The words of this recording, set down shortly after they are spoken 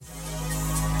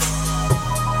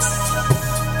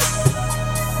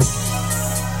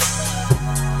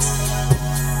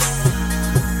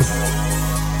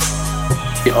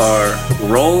are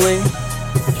rolling.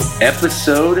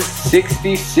 Episode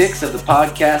 66 of the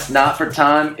podcast, Not for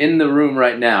Time, in the room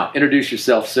right now. Introduce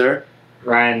yourself, sir.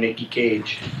 Ryan Nicky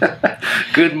Cage.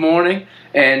 Good morning.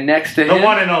 And next to him... The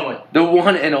one and only. The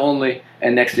one and only.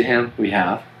 And next to him, we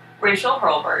have... Rachel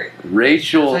Hurlburt.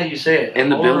 Rachel. That's how you say it. In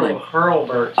the building.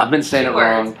 Hurlburt. I've been saying it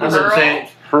wrong. I've been saying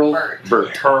Hurlburt. Exactly.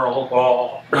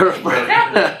 Just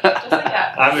like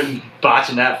that. I've been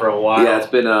botching that for a while. Yeah, it's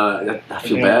been, I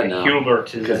feel bad now.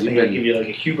 Hubert is, I think I give you like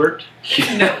a Hubert. No, E's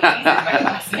my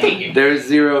last name. There's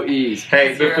 0 E's.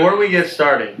 Hey, before we get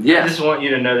started, yes. I just want you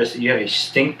to notice that you have a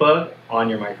stink bug on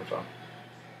your microphone.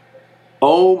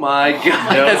 Oh my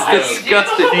God, No, that's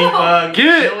disgusting. Stink bug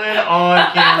Get it. chilling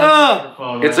on camera's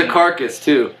microphone. It's a carcass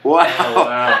too. Wow. Oh,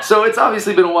 wow. So it's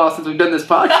obviously been a while since we've done this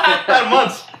podcast. About a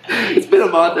month. It's been a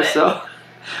month or so.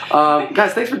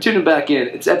 Guys, thanks for tuning back in.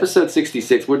 It's episode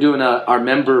 66. We're doing our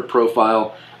member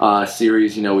profile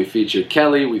series. You know, we featured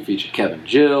Kelly, we featured Kevin,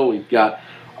 Jill. We've got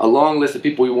a long list of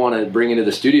people we want to bring into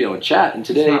the studio and chat. And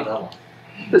today, It's not that long.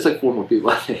 there's like 4 more people,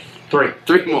 I think.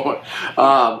 3 more.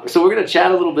 So we're going to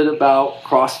chat a little bit about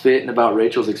CrossFit and about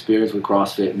Rachel's experience with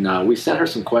CrossFit. And we sent her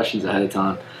some questions ahead of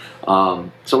time.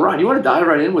 So Ryan, you want to dive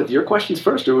right in with your questions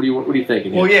first, or what are you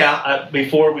thinking? Well, yeah.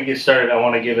 Before we get started, I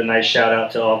want to give a nice shout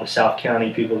out to all the South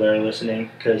County people that are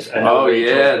listening, because I know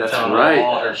Rachel's been telling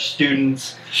all her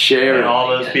students and all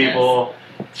those people.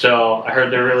 So I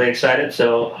heard they're really excited.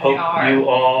 So hope you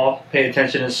all pay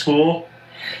attention in school,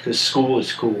 because school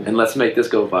is cool. And let's make this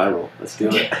go viral. Let's do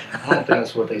it. I don't think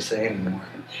that's what they say anymore.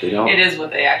 They don't. It is what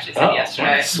they actually said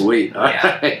yesterday. Sweet. All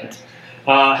Yeah. right.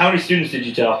 How many students did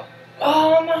you tell?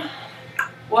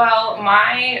 Well,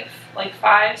 my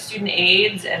 5 student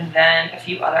aides and then a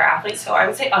few other athletes, so I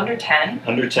would say under 10.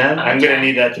 Under 10? I'm going to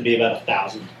need that to be about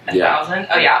 1,000. 1,000?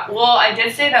 Oh, yeah. Well, I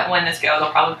did say that when this goes,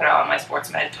 I'll probably put it on my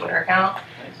SportsMed Twitter account,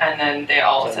 and then they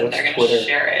all said they're going to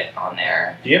share it on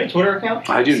there. Do you have a Twitter account?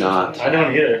 I do not. I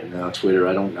don't either. No, Twitter,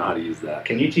 I don't know how to use that.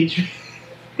 Can you teach me?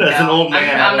 That's an old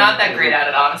man. I'm not that great at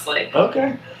it, honestly.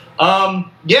 Okay.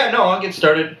 Yeah, no, I'll get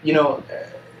started. You know,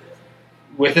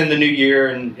 within the new year,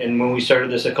 and when we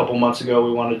started this a couple months ago,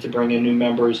 we wanted to bring in new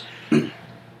members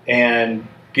and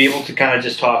be able to kind of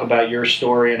just talk about your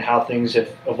story and how things have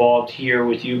evolved here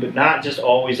with you, but not just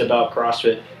always about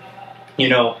CrossFit. You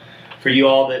know, for you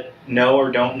all that know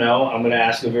or don't know, I'm going to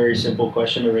ask a very simple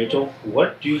question to Rachel.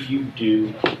 What do you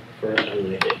do for a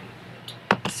living?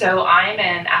 So I'm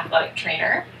an athletic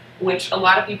trainer, which a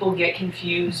lot of people get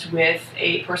confused with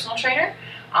a personal trainer.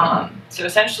 So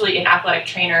essentially, an athletic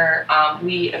trainer,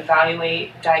 we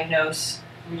evaluate, diagnose,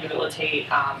 rehabilitate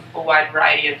a wide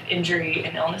variety of injury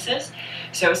and illnesses.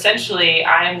 So essentially,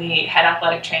 I am the head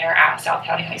athletic trainer at South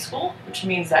County High School, which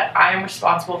means that I am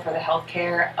responsible for the health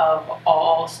care of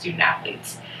all student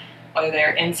athletes, whether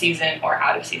they're in season or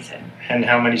out of season. And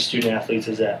how many student athletes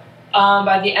is that?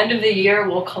 By the end of the year,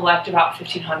 we'll collect about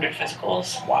 1,500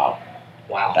 physicals. Wow.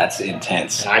 That's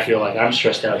intense. And I feel like I'm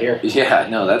stressed out here. Yeah,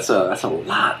 no, that's a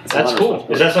lot. That's cool.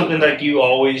 Is that something like you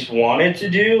always wanted to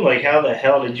do? Like, how the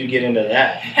hell did you get into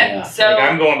that? Yeah. So like,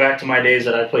 I'm going back to my days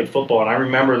that I played football, and I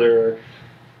remember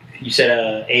you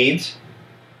said AIDS?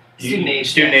 Student AIDS.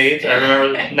 Student AIDS. I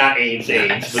remember, not AIDS,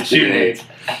 but student AIDS.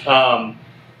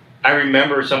 I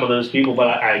remember some of those people, but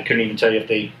I couldn't even tell you if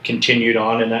they continued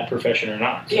on in that profession or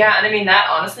not. So. Yeah, and I mean, that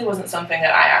honestly wasn't something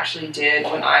that I actually did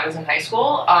when I was in high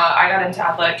school. I got into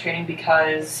athletic training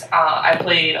because I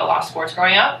played a lot of sports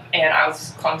growing up, and I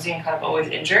was clumsy and kind of always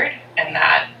injured, and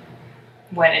that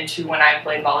went into when I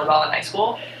played volleyball in high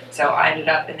school. So I ended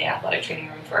up in the athletic training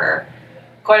room for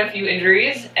quite a few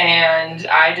injuries, and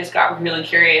I just got really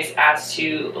curious as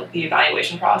to the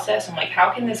evaluation process. I'm like,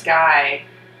 how can this guy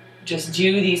just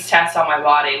do these tests on my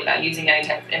body without using any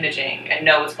type of imaging and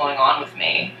know what's going on with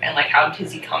me? And like, how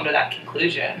does he come to that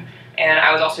conclusion? And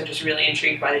I was also just really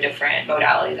intrigued by the different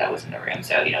modalities that was in the room.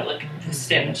 So, you know, like the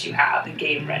stim that you have, the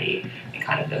game ready, and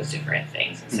kind of those different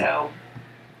things. And so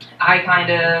I kind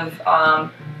of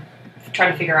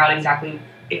tried to figure out exactly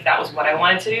if that was what I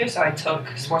wanted to do. So I took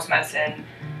sports medicine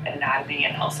and anatomy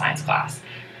and health science class.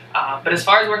 But as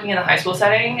far as working in the high school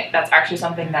setting, that's actually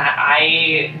something that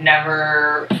I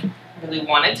never really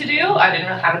wanted to do. I didn't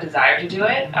really have a desire to do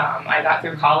it. I got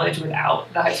through college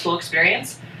without the high school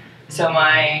experience. So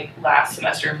my last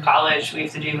semester of college, we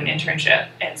used to do an internship.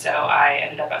 And so I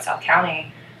ended up at South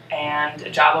County, and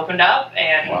a job opened up.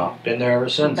 And wow, been there ever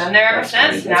since. Been there ever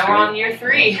since. Now we're on year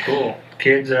 3. That's cool.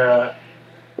 Kids,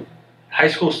 high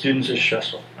school students are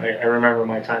stressful. I remember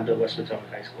my time at West Potomac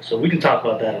High School. So we can talk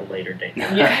about that at a later date.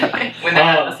 Yeah, when they're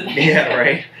not listening. Yeah,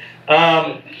 right.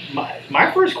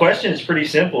 My first question is pretty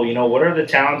simple. You know, what are the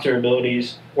talents or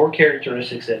abilities or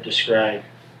characteristics that describe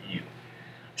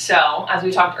So, as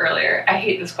we talked earlier, I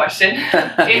hate this question.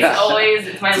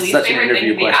 It's my least favorite thing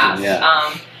to be asked. Yeah.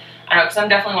 I know, because I'm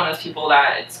definitely one of those people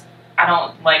that I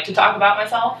don't like to talk about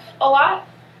myself a lot,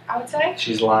 I would say.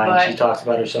 She's lying. She talks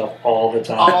about herself all the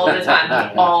time. All the time.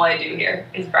 That's all I do here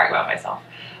is brag about myself.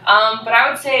 But I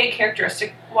would say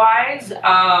characteristic-wise,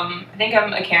 I think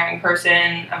I'm a caring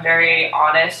person. I'm very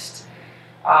honest,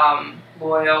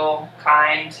 loyal,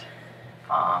 kind.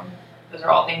 Those are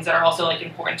all things that are also like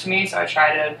important to me, so I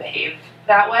try to behave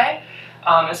that way.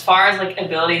 As far as like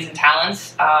abilities and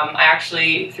talents, I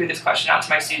actually threw this question out to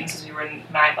my students as we were in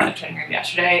my athletic training room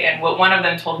yesterday, and what one of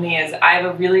them told me is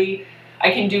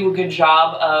I can do a good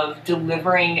job of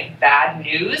delivering bad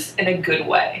news in a good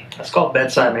way. That's called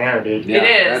bedside manner, dude. Yeah,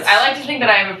 it is. I like to think that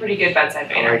I have a pretty good bedside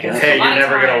manner. Hey, you're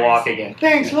never going to walk again.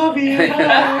 Thanks, love you.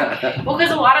 Well,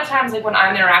 because a lot of times, like when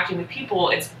I'm interacting with people,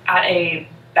 it's at a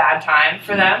bad time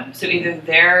for them. So either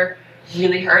they're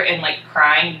really hurt and like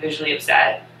crying, visually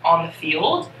upset on the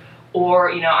field,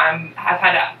 or I've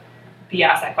had to be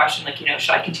asked that question, like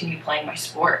should I continue playing my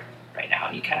sport right now?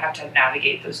 And you kind of have to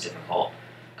navigate those difficult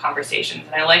conversations,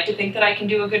 and I like to think that I can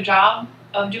do a good job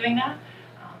of doing that.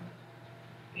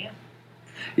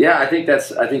 Yeah, I think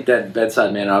that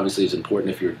bedside manner obviously is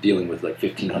important. If you're dealing with like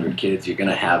 1,500 kids, you're going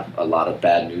to have a lot of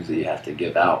bad news that you have to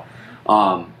give out.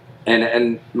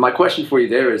 And my question for you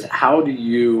there is, how do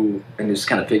you, and just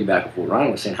kind of piggyback off what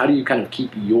Ryan was saying, how do you kind of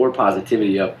keep your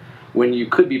positivity up when you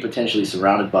could be potentially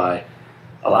surrounded by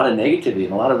a lot of negativity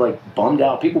and a lot of like bummed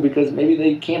out people because maybe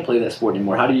they can't play that sport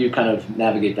anymore? How do you kind of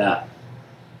navigate that?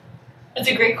 That's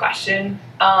a great question.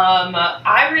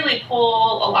 I really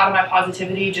pull a lot of my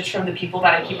positivity just from the people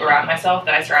that I keep around myself,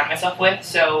 that I surround myself with.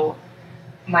 So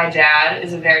my dad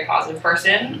is a very positive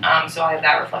person, so I have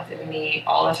that reflected in me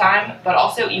all the time. But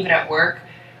also even at work,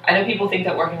 I know people think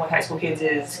that working with high school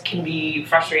kids can be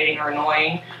frustrating or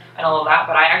annoying and all of that,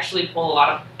 but I actually pull a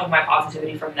lot of my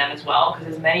positivity from them as well,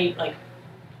 because as many like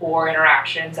poor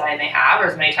interactions that I may have, or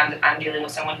as many times that I'm dealing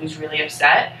with someone who's really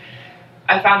upset,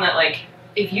 I found that like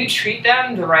if you treat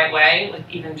them the right way, like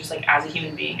even just like as a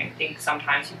human being, I think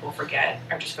sometimes people forget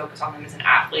or just focus on them as an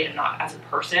athlete and not as a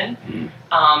person.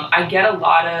 I get a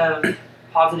lot of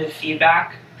positive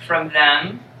feedback from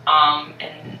them,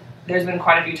 and there's been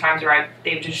quite a few times where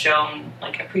they've just shown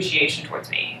like appreciation towards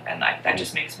me, and that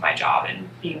just makes my job and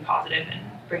being positive and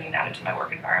bringing that into my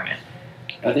work environment.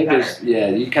 I think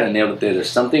you kind of nailed it there. There's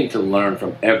something to learn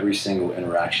from every single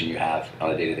interaction you have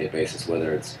on a day-to-day basis,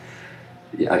 whether it's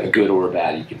a good or a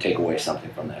bad. You can take away something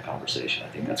from that conversation. I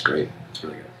think that's great. It's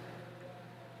really good.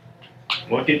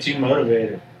 What gets you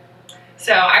motivated?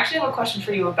 So I actually have a question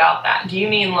for you about that. Do you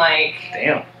mean like...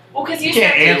 Damn. Well, because you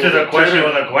can't answer the question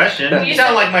with a question. You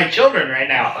sound like my children right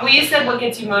now. Well, you said what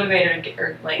gets you motivated,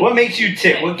 or like... What makes you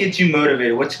tick? What gets you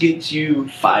motivated? What gets you...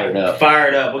 Fired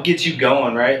up. What gets you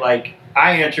going, right? Like,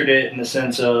 I answered it in the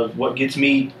sense of what makes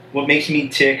me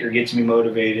tick or gets me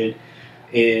motivated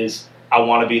is... I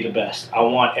want to be the best. I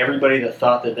want everybody that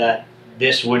thought that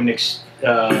this wouldn't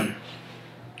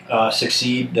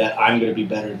succeed, that I'm going to be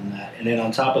better than that. And then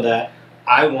on top of that,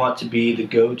 I want to be the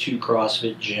go-to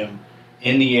CrossFit gym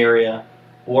in the area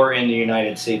or in the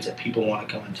United States that people want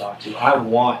to come and talk to. I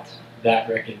want that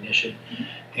recognition.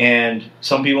 And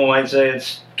some people might say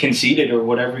it's conceited or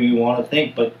whatever you want to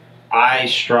think, but I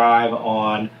strive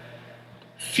when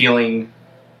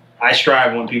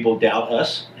people doubt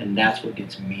us, and that's what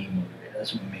gets me motivated.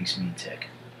 That's what makes me tick.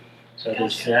 So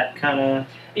does that kind of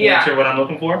answer what I'm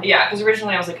looking for? Yeah, because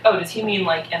originally I was like, oh, does he mean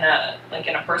like in a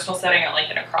personal setting or like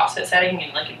in a CrossFit setting,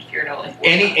 and like if you're like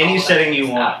any setting you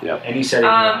want. Yep. Any setting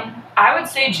you want. I would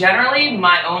say generally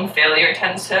my own failure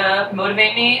tends to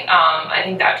motivate me. I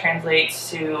think that translates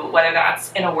to whether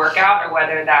that's in a workout or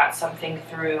whether that's something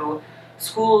through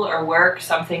school or work,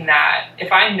 something that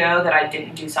if I know that I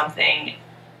didn't do something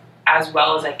as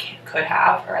well as I could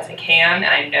have or as I can, and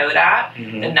I know that,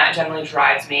 then that generally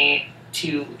drives me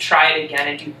to try it again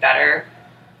and do better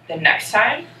the next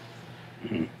time.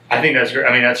 I think that's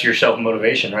that's your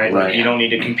self-motivation, right? Like you don't need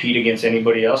to compete against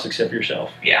anybody else except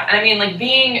yourself. Yeah, and I mean like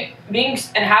being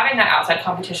and having that outside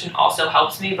competition also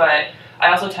helps me, but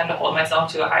I also tend to hold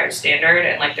myself to a higher standard,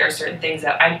 and like there are certain things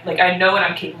that I know what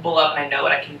I'm capable of and I know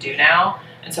what I can do now,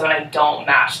 and so when I don't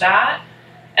match that,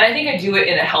 and I think I do it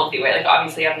in a healthy way. Like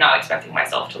obviously I'm not expecting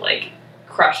myself to like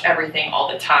crush everything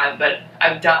all the time, but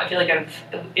I feel like I've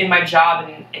in my job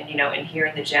and in here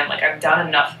in the gym, like I've done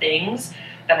enough things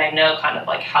that I know kind of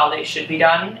like how they should be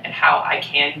done and how I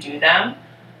can do them.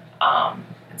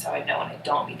 And so I know when I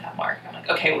don't meet that mark, I'm like,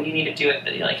 okay, well you need to do it,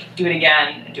 but you like do it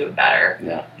again and do it better.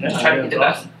 Yeah. Just try to be the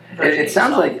best. It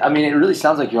sounds like, it really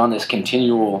sounds like you're on this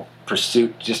continual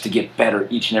pursuit just to get better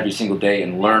each and every single day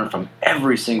and learn from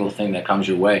every single thing that comes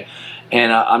your way.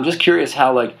 And I'm just curious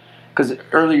how, like, because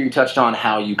earlier you touched on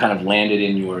how you kind of landed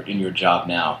in your job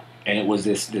now, and it was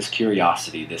this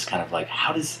curiosity, this kind of like,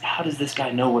 how does this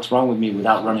guy know what's wrong with me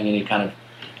without running any kind of,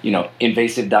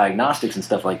 invasive diagnostics and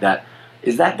stuff like that?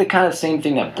 Is that the kind of same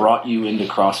thing that brought you into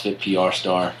CrossFit PR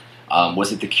Star?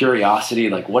 Was it the curiosity?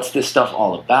 Like, what's this stuff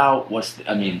all about?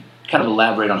 Kind of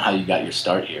elaborate on how you got your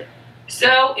start here.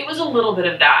 So it was a little bit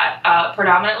of that.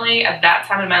 Predominantly at that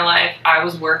time in my life, I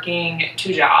was working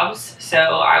 2 jobs. So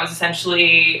I was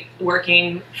essentially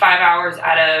working 5 hours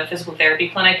at a physical therapy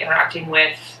clinic, interacting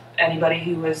with anybody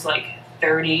who was like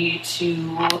 30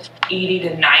 to 80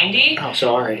 to 90. Oh,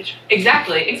 so our age.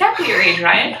 Exactly your age,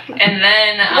 Ryan. And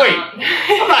then... Wait,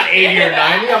 I'm not 80 or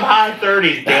 90, I'm high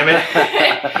 30s, damn it.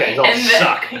 You guys all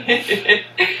suck.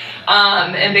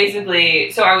 And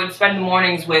basically, so I would spend the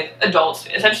mornings with adults,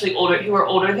 essentially who were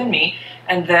older than me,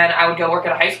 and then I would go work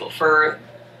at a high school for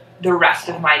the rest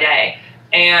of my day.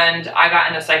 And I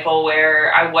got in a cycle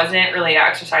where I wasn't really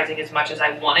exercising as much as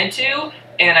I wanted to,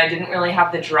 and I didn't really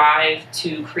have the drive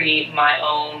to create my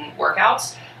own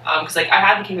workouts. Because I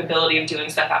had the capability of doing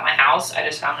stuff at my house. I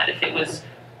just found that if it was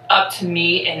up to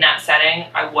me in that setting,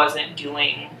 I wasn't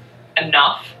doing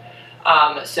enough.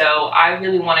 So I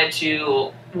really wanted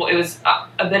to, it was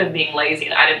a bit of being lazy,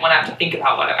 and I didn't want to have to think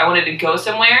about I wanted to go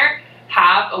somewhere,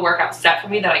 have a workout set for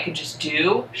me that I could just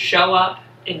do, show up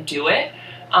and do it.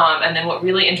 And then what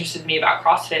really interested me about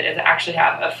CrossFit is I actually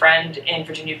have a friend in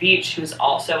Virginia Beach who's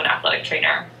also an athletic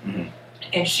trainer. Mm-hmm.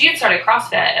 And she had started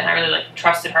CrossFit, and I really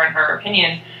trusted her and her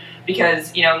opinion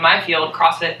because, in my field,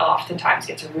 CrossFit oftentimes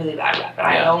gets a really bad rep. And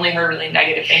I had only heard really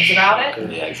negative things about it.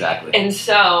 Yeah, exactly. And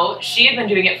so she had been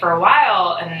doing it for a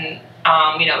while and,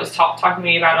 was talking to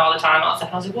me about it all the time. I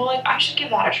was like, well, I should give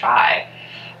that a try.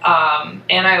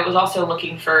 And I was also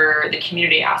looking for the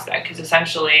community aspect because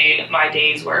essentially my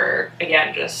days were,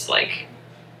 again, just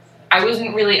I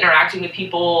wasn't really interacting with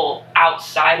people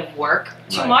outside of work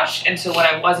too much. And so when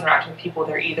I was interacting with people,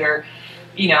 they're either,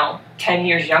 10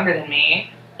 years younger than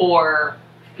me or,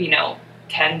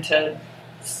 10 to,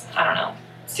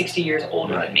 60 years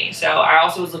older than me. So I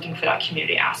also was looking for that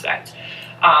community aspect.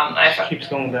 Keeps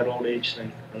going with that old age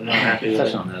thing. I'm not happy with Touch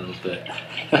it. on that a little bit.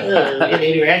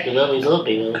 Interactive with these little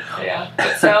people.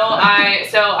 Yeah. So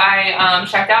I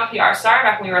checked out PR Star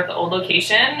back when we were at the old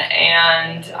location,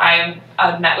 and I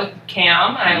met with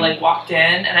Cam, and I walked in,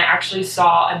 and I actually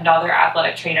saw another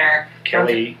athletic trainer.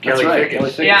 Kelly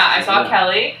Figgins. Yeah, I saw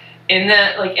Kelly in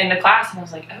the class, and I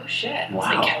was like, oh shit. I was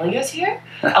like, Kelly goes here?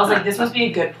 I was like, this must be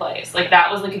a good place.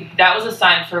 That was a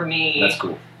sign for me. That's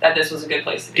cool. That this was a good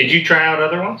place to be. Did you try out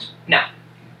other ones? No.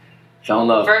 Fell in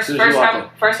love. First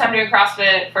time doing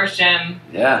CrossFit, first gym.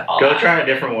 Yeah. Go try a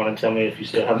different one and tell me if you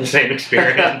still have the same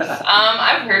experience.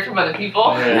 I've heard from other people.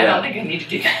 I don't think I need to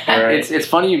do that. Right. It's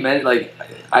funny you meant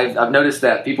I've noticed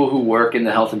that people who work in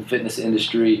the health and fitness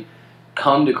industry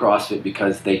come to CrossFit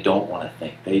because they don't want to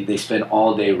think. They spend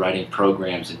all day writing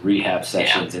programs and rehab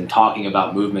sessions and talking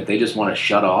about movement. They just want to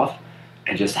shut off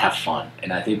and just have fun.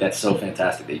 And I think that's so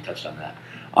fantastic that you touched on that.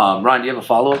 Ryan, do you have a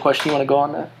follow-up question you want to go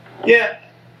on that? Yeah.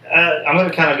 I'm going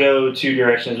to kind of go 2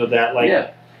 directions with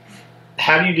that.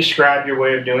 How do you describe your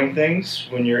way of doing things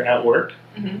when you're at work?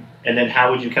 Mm-hmm. And then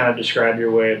how would you kind of describe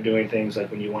your way of doing things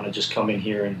when you want to just come in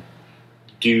here and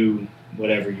do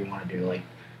whatever you want to do?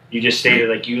 You just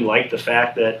stated you like the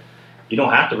fact that you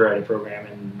don't have to write a program,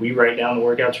 and we write down the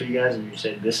workouts for you guys, and you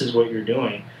said this is what you're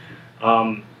doing.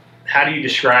 How do you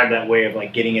describe that way of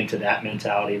getting into that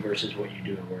mentality versus what you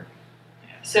do at work?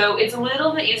 So it's a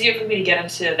little bit easier for me to get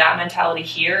into that mentality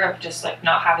here of just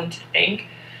not having to think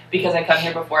because I come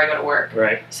here before I go to work.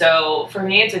 Right. So for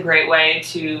me, it's a great way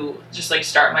to just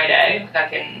start my day. I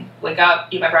can wake up,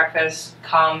 eat my breakfast,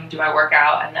 come do my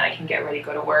workout, and then I can get ready to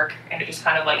go to work. And it just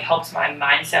kind of helps my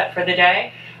mindset for the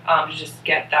day to just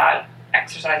get that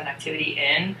exercise and activity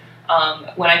in.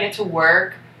 When I get to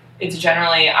work, it's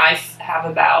generally I have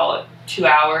about 2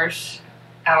 hours,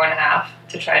 hour and a half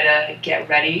to try to get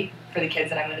ready for the kids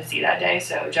that I'm going to see that day.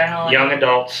 So generally... Young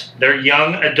adults. They're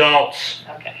young adults.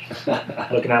 Okay.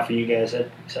 Looking out for you guys at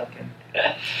South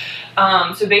Kent.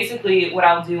 So basically what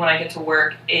I'll do when I get to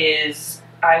work is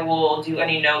I will do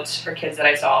any notes for kids that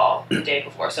I saw the day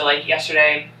before. So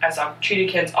yesterday, I saw treated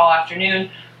kids all afternoon,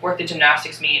 worked the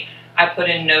gymnastics meet. I put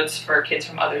in notes for kids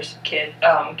from other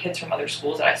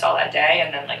schools that I saw that day,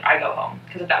 and then I go home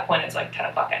because at that point it's 10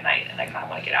 o'clock at night, and I kind of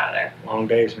want to get out of there. Long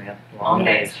days, man. Long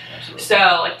days.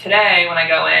 So today when I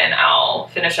go in, I'll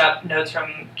finish up notes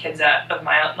from kids of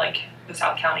my own, the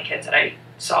South County kids that I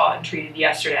saw and treated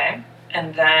yesterday,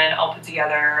 and then I'll put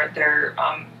together their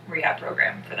rehab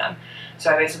program for them.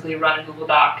 So I basically run a Google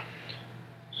Doc.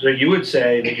 So you would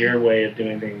say that your way of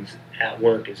doing things at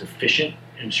work is efficient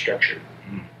and structured.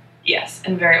 Yes,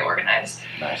 and very organized.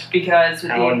 Nice. Because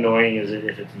how annoying is it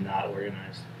if it's not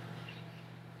organized?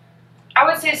 I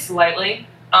would say slightly.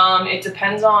 It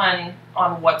depends on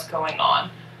what's going on.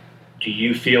 Do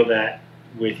you feel that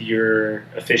with your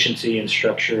efficiency and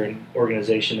structure and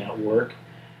organization at work,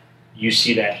 you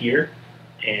see that here?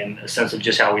 And a sense of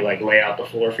just how we like lay out the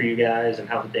floor for you guys and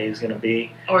how the day is going to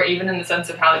be? Or even in the sense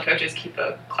of how the coaches keep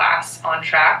a class on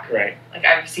track. Right. Like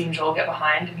I've seen Joel get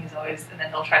behind and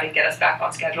then he'll try to get us back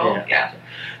on schedule.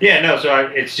 Yeah, no, so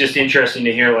it's just interesting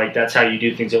to hear like that's how you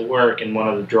do things at work, and one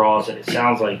of the draws that it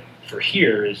sounds like for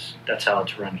here is that's how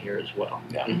it's run here as well.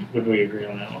 Yeah. Mm-hmm. Would we agree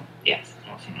on that one? Yes.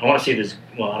 Awesome. I want to see this,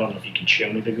 well, I don't know if you can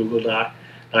show me the Google Doc,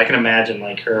 but I can imagine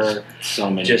like her so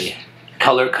many just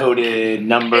color-coded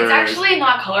numbers. It's actually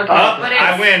not color-coded, but it's...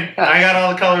 I win. I got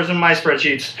all the colors in my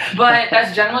spreadsheets. But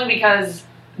that's generally because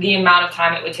the amount of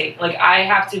time it would take. Like, time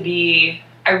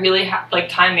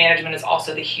management is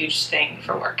also the huge thing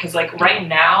for work. Because, like, right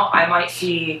now, I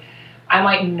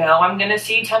might know I'm going to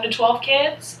see 10 to 12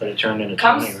 kids. But it turned into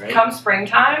 20, right? Come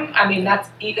springtime, I mean,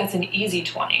 that's an easy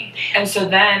 20. And so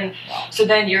then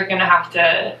you're going to have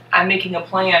to, I'm making a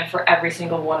plan for every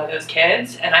single one of those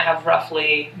kids, and I have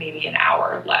roughly maybe an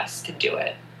hour or less to do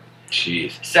it.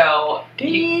 Jeez. So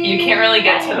you can't really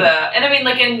get to and I mean,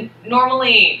 like,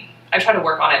 normally I try to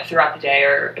work on it throughout the day,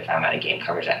 or if I'm at a game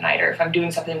coverage at night, or if I'm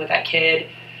doing something with that kid,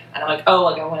 and I'm like, I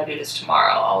want to do this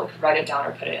tomorrow. I'll like write it down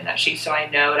or put it in that sheet so I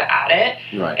know to add it.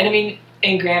 Right. And I mean,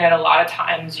 and granted, a lot of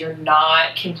times you're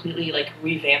not completely like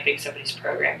revamping somebody's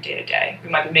program day to day. We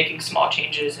might be making small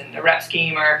changes in the rep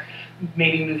scheme or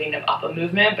maybe moving them up a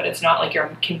movement, but it's not like you're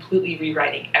completely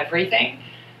rewriting everything.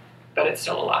 But it's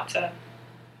still a lot to.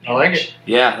 I like it.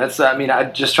 Yeah, that's. I mean,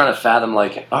 I'm just trying to fathom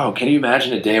like, can you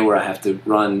imagine a day where I have to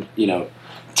run,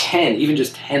 10, even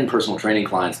just 10 personal training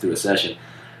clients through a session?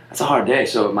 That's a hard day.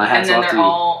 So my hat's off to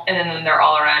you. And then they're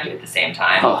all around you at the same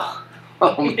time.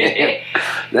 Oh man,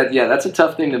 that's a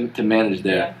tough thing to manage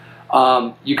there.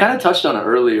 Yeah. You kind of touched on it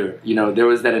earlier. There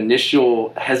was that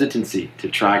initial hesitancy to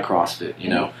try CrossFit.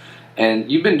 And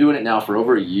you've been doing it now for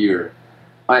over a year.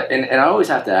 And I always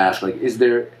have to ask, like, is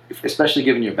there, especially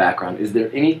given your background, is there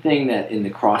anything that in the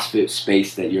CrossFit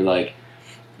space that you're like,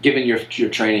 given your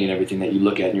training and everything that you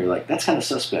look at and you're like, that's kind of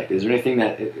suspect? Is there anything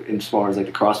that, as far as like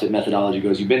the CrossFit methodology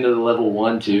goes, you've been to the level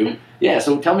 1, 2? Mm-hmm. Yeah,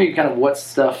 so tell me kind of what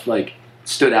stuff like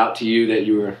stood out to you that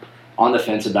you were on the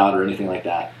fence about or anything like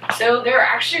that. So there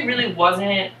actually really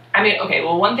wasn't, I mean, okay,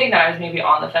 well, one thing that I was maybe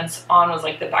on the fence on was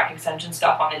like the back extension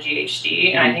stuff on the GHD.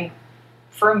 Mm-hmm. And I think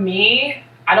for me,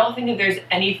 I don't think that there's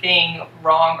anything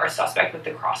wrong or suspect with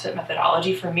the CrossFit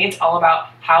methodology. For me, it's all about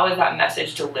how is that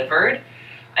message delivered.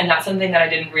 And that's something that I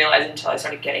didn't realize until I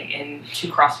started getting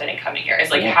into CrossFit and coming here.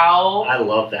 It's like how... I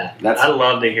love that. I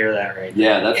love to hear that right there.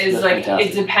 Yeah, that's like, fantastic.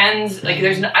 It depends. Like,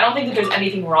 I don't think that there's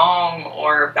anything wrong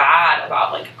or bad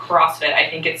about, like, CrossFit. I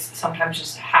think it's sometimes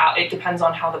just how... It depends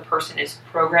on how the person is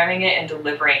programming it and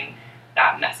delivering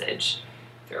that message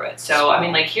through it. So, I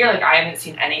mean, like, here, like, I haven't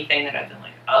seen anything that I've been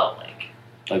like, oh, like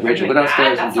Rachel, go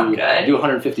downstairs and do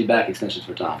 150 back extensions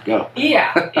for Tom. Go.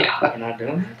 Yeah. You're not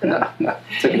doing that? No.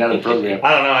 Took it out of the program.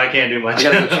 I don't know. I can't do much. I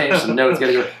gotta go change some notes.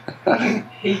 Gotta go.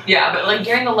 Yeah, but like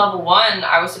during the level 1,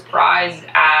 I was surprised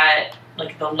at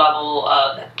like the level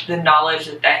of the knowledge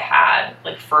that they had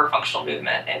like for functional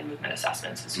movement and movement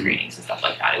assessments and screenings and stuff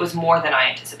like that. It was more than I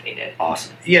anticipated.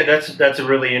 Awesome. Yeah, that's a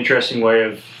really interesting way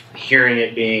of hearing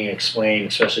it being explained,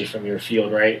 especially from your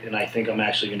field, right? And I think I'm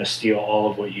actually going to steal all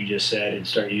of what you just said and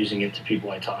start using it to people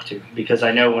I talk to. Because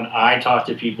I know when I talk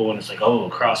to people and it's like, oh,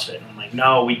 CrossFit. And I'm like,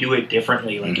 no, we do it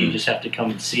differently. Like, you just have to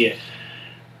come and see it.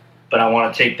 But I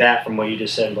want to take that from what you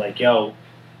just said, like, yo,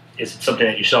 is it something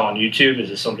that you saw on YouTube? Is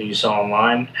it something you saw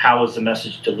online? How was the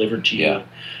message delivered to you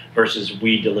versus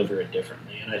we deliver it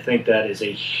differently? And I think that is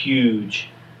a huge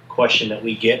question that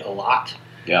we get a lot.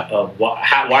 Yeah. Of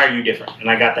why are you different? And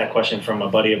I got that question from a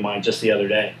buddy of mine just the other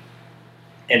day.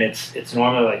 And it's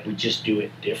normally like we just do it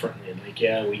differently. Like,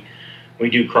 yeah, we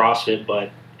do CrossFit,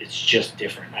 but it's just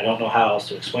different. I don't know how else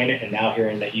to explain it. And now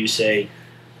hearing that you say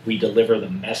we deliver the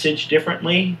message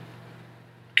differently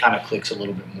kind of clicks a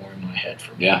little bit more in my head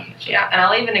for me. Yeah. So. Yeah, and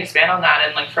I'll even expand on that.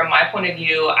 And like from my point of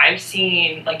view, I've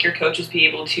seen like your coaches be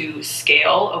able to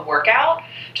scale a workout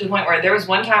to the point where there was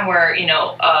one time where,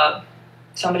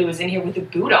 somebody was in here with a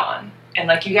boot on, and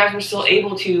like you guys were still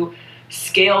able to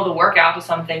scale the workout to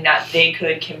something that they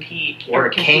could compete or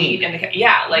compete in the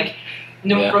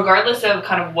regardless of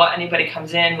kind of what anybody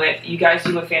comes in with, you guys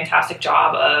do a fantastic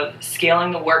job of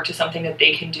scaling the work to something that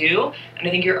they can do. And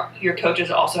I think your coaches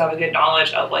also have a good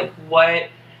knowledge of like what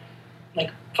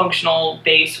like functional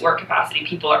base work capacity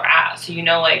people are at. So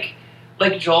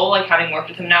like Joel, like having worked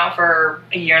with him now for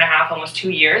a year and a half, almost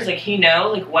 2 years, like he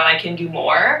knows like when I can do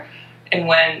more and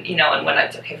when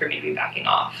it's okay for me to be backing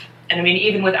off. And I mean,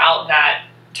 even without that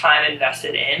time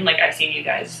invested in, like I've seen you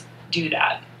guys do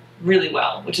that really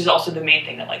well, which is also the main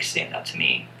thing that like stands out to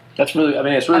me. That's really, I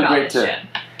mean, it's really great to,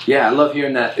 yeah, I love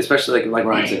hearing that, especially like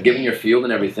Ryan said, given your field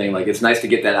and everything, like it's nice to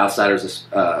get that outsider's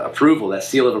approval, that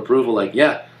seal of approval, like,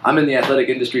 yeah, I'm in the athletic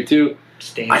industry too.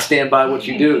 I stand by what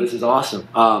you do. This is awesome.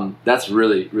 That's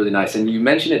really, really nice. And you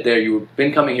mentioned it there. You've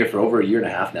been coming here for over a year and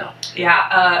a half now. Yeah,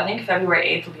 I think February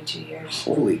 8th will be 2 years.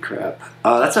 Holy crap.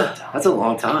 That's a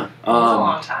long time. It's a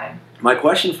long time. My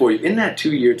question for you, in that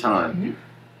 2-year time,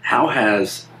 how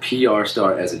has PR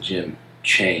Star as a gym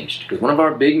changed? Because one of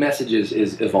our big messages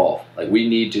is evolve. Like we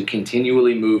need to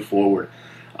continually move forward.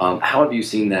 How have you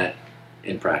seen that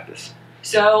in practice?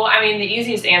 So, I mean, the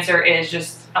easiest answer is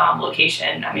just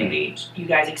location. I mean, you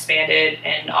guys expanded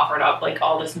and offered up like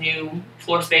all this new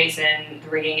floor space and the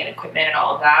rigging and equipment and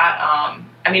all of that.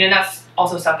 I mean, and that's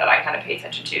also stuff that I kind of pay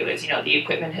attention to is, the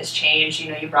equipment has changed.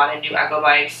 You brought in new Echo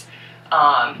bikes,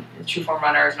 the True Form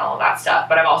runners and all of that stuff.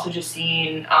 But I've also just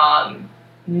seen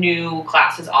new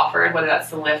classes offered, whether that's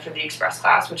the lift or the express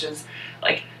class, which is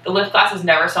like the lift class is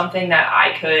never something that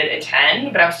I could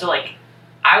attend, but I was still like,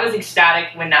 I was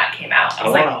ecstatic when that came out. I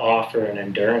want to offer an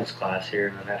endurance class here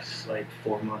in the next like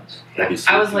 4 months.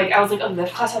 I was like, a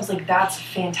lift class. I was like, that's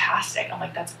fantastic. I'm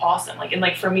like, that's awesome. Like, and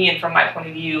like for me and from my point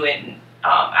of view, and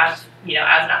as an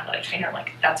athletic trainer,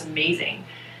 like that's amazing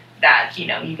that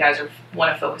you guys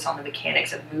want to focus on the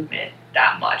mechanics of movement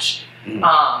that much.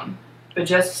 But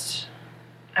just,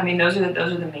 I mean, those are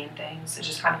the main things. It's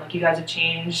just kind of like you guys have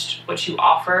changed what you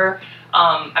offer.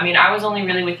 I mean, I was only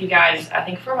really with you guys, I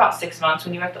think, for about 6 months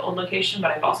when you were at the old location,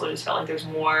 but I've also just felt like there's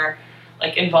more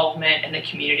like involvement in the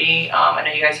community. I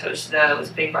know you guys host was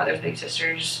Big Brothers Big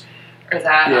Sisters, or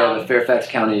that. Yeah, the Fairfax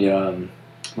County.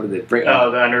 What do they bring?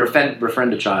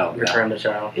 Befriend a Child. Befriend a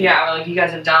Child. Yeah, or like you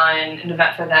guys have done an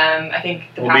event for them. I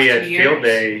think the past 2 years. We'll be at Field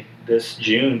Day this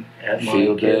June at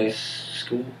my kids'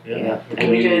 school. Yeah. And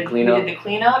we did the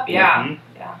cleanup. Yeah.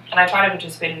 Yeah. And I try to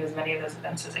participate in as many of those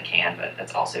events as I can, but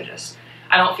that's also just,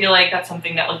 I don't feel like that's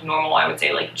something that like normal, I would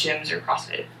say like gyms or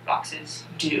CrossFit boxes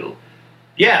do.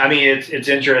 Yeah, I mean, it's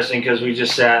interesting because we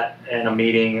just sat in a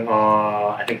meeting,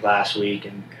 I think last week,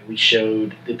 and we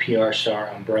showed the PR Star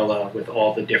umbrella with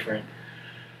all the different,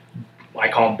 I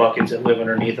call them buckets that live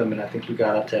underneath them, and I think we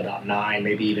got up to about 9,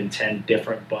 maybe even 10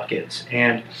 different buckets.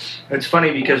 And it's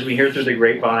funny because we hear through the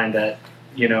grapevine that,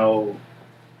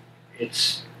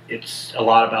 it's a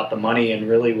lot about the money, and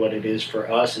really what it is for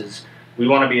us is we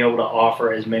want to be able to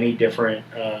offer as many different,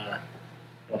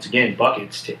 once again,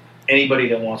 buckets to anybody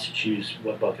that wants to choose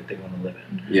what bucket they want to live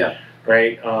in. Yeah.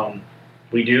 Right?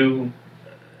 We do,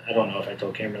 I don't know if I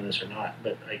told Cameron this or not,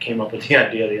 but I came up with the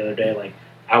idea the other day, like,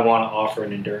 I want to offer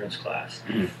an endurance class.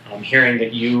 Hearing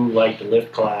that you like the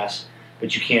lift class,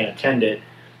 but you can't attend it,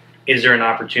 is there an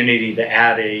opportunity to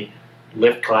add a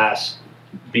lift class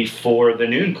before the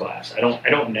noon class? I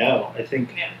don't know. I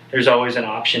think there's always an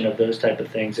option of those type of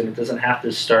things, and it doesn't have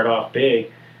to start off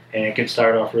big, and it can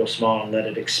start off real small and let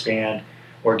it expand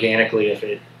organically if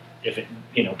it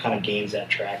kind of gains that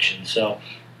traction. So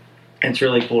it's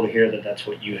really cool to hear that that's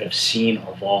what you have seen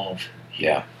evolve.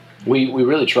 Yeah, we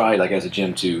really try, like as a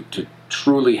gym, to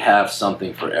truly have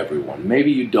something for everyone.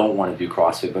 Maybe you don't want to do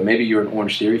CrossFit, but maybe you're an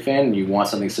Orange Theory fan and you want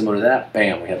something similar to that.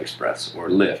 Bam, we have Express or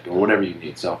Lift or whatever you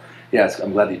need. So yeah,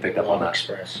 I'm glad that you picked up on that.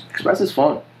 Express. Express is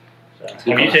fun. Have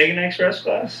you taken an Express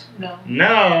class?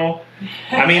 No.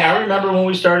 I mean, I remember when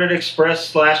we started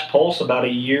Express/Pulse about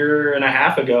 1.5 years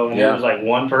ago, and there was like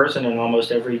one person in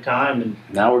almost every time, and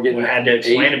now we're getting. We had to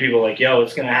explain to people like, "Yo,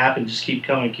 it's going to happen. Just keep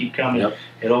coming. Yep.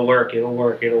 It'll work.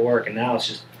 And now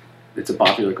it's a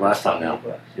popular class time now.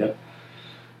 Yep.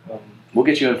 We'll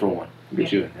get you in for one.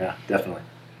 Yeah, definitely.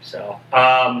 So,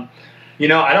 I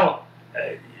don't.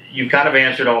 You kind of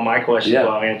answered all my questions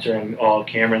while answering all of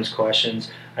Cameron's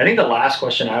questions. I think the last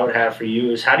question I would have for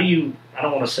you is, how do you, I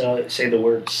don't want to say the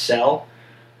word sell,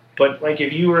 but like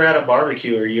if you were at a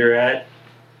barbecue or you're at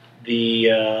the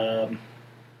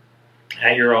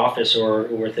at your office or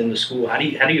within the school, how do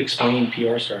you explain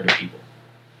PR Star to people?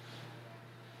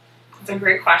 It's a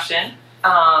great question.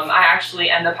 I actually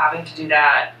end up having to do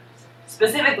that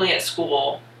specifically at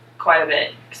school quite a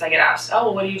bit because I get asked, "Oh,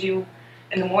 well, what do you do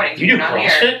in the morning? You do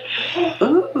CrossFit?"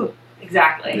 Ooh.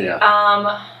 Exactly.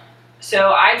 Yeah.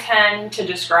 So I tend to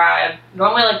describe,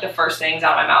 normally like the first things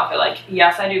out of my mouth are like,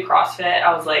 yes, I do CrossFit.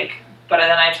 I was like, but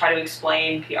then I try to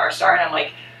explain PR Star, and I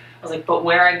was like, but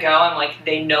where I go, I'm like,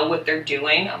 they know what they're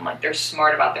doing. I'm like, they're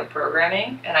smart about their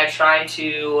programming. And I try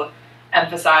to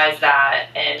emphasize that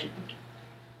and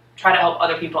try to help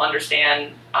other people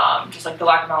understand just like the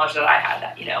lack of knowledge that I had,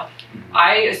 that, you know,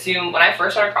 I assume when I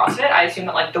first started CrossFit, I assumed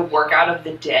that like the workout of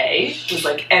the day was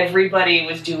like everybody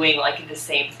was doing like the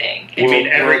same thing. You mean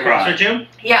every CrossFit gym?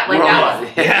 Yeah, like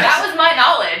that was my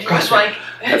knowledge. It was like,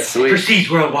 that's sweet. Prestige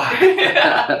worldwide.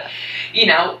 you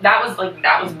know, that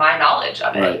was my knowledge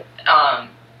of it. Right.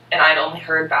 And I'd only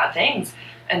heard bad things.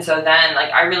 And so then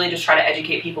like I really just try to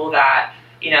educate people that,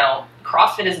 you know,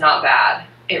 CrossFit is not bad.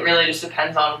 It really just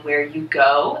depends on where you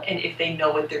go and if they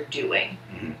know what they're doing.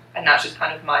 Mm-hmm. And that's just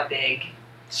kind of my big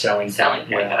selling point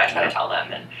that I try to tell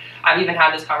them. And I've even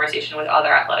had this conversation with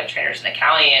other athletic trainers in the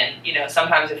county, and, you know,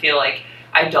 sometimes I feel like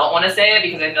I don't want to say it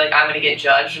because I feel like I'm going to get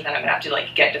judged, and then I'm going to have to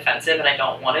like get defensive, and I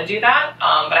don't want to do that.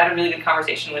 But I had a really good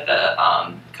conversation with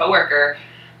a coworker,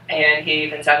 and he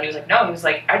even said, he was like, no, he was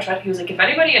like, he was like, if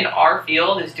anybody in our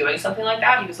field is doing something like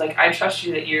that, he was like, I trust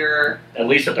you that you're at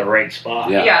least at the right spot.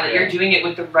 That you're doing it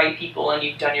with the right people, and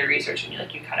you've done your research, and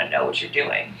you kind of know what you're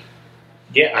doing.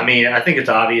 Yeah, I mean, I think it's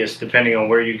obvious depending on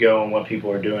where you go and what people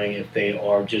are doing, if they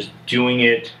are just doing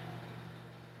it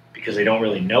because they don't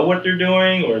really know what they're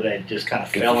doing, or they just kind of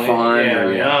fell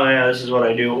in. This is what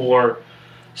I do, or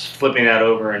flipping that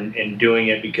over and doing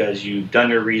it because you've done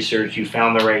your research, you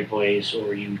found the right place,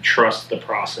 or you trust the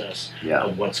process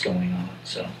of what's going on.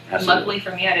 So luckily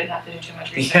for me, I didn't have to do too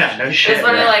much research. Yeah, no shit. Just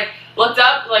literally like looked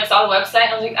up, like saw the website,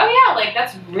 and I was like, oh yeah, like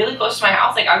that's really close to my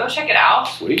house. Like I'll go check it out.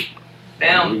 Sweet. Boom.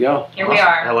 There you go. Here we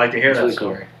are. I like to hear that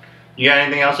story. Cool. You got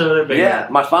anything else over there? Yeah,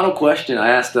 my final question. I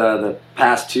asked the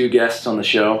past two guests on the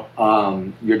show.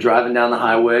 You're driving down the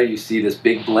highway. You see this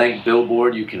big blank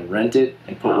billboard. You can rent it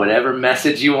and put whatever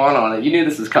message you want on it. You knew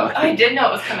this was coming. I did know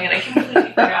it was coming, and I completely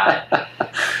forgot.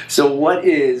 So what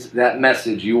is that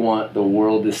message you want the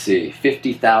world to see?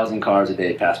 50,000 cars a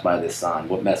day pass by this sign.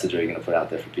 What message are you going to put out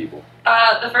there for people?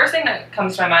 The first thing that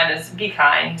comes to my mind is be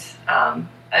kind.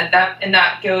 And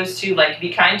that goes to like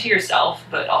be kind to yourself,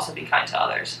 but also be kind to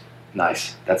others.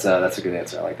 Nice. That's a good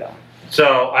answer. I like that one.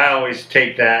 So I always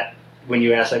take that when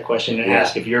you ask that question and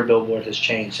ask if your billboard has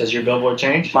changed. Has your billboard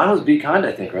changed? Mine was be kind,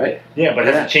 I think, right? Yeah, but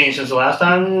has it changed since the last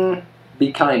time?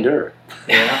 Be kinder.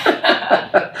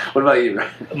 Yeah. What about you,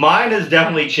 Ryan? Mine has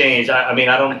definitely changed. I mean,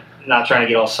 not trying to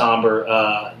get all somber.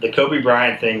 The Kobe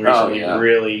Bryant thing recently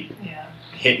really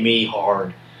hit me hard.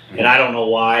 Mm-hmm. And I don't know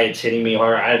why it's hitting me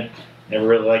hard. I never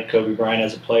really liked Kobe Bryant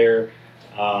as a player.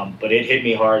 But it hit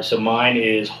me hard, so mine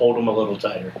is hold them a little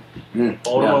tighter.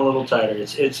 Hold them a little tighter.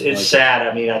 It's sad.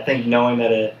 I mean, I think knowing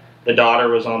that the daughter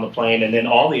was on the plane, and then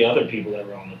all the other people that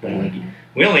were on the plane. Like,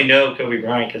 we only know Kobe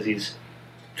Bryant because he's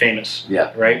famous,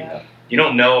 right? Yeah. You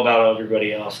don't know about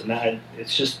everybody else, and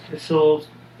it's a little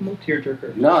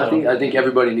tearjerker. No, so. I think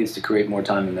everybody needs to create more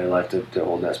time in their life to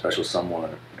hold that special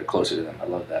someone or closer to them. I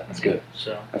love that. That's good.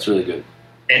 So that's really good.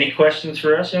 Any questions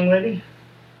for us, young lady?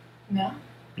 No.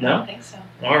 No? I don't think so.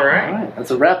 All right. That's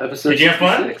a wrap. Episode 66. Did you have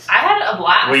fun? I had a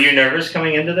blast. Were you nervous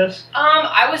coming into this?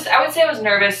 I would say I was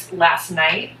nervous last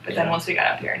night, but then once we got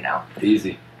up here, no.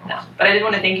 Easy. No. But I did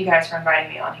want to thank you guys for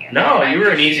inviting me on here. No, you were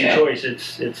an easy choice.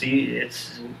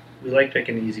 We like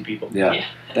picking easy people. Yeah.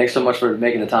 Thanks so much for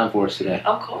making the time for us today.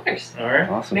 Of course. All right.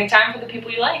 Awesome. Make time for the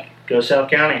people you like. Go South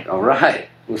County. All right.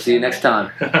 We'll see you next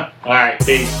time. All right.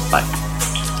 Peace. Bye.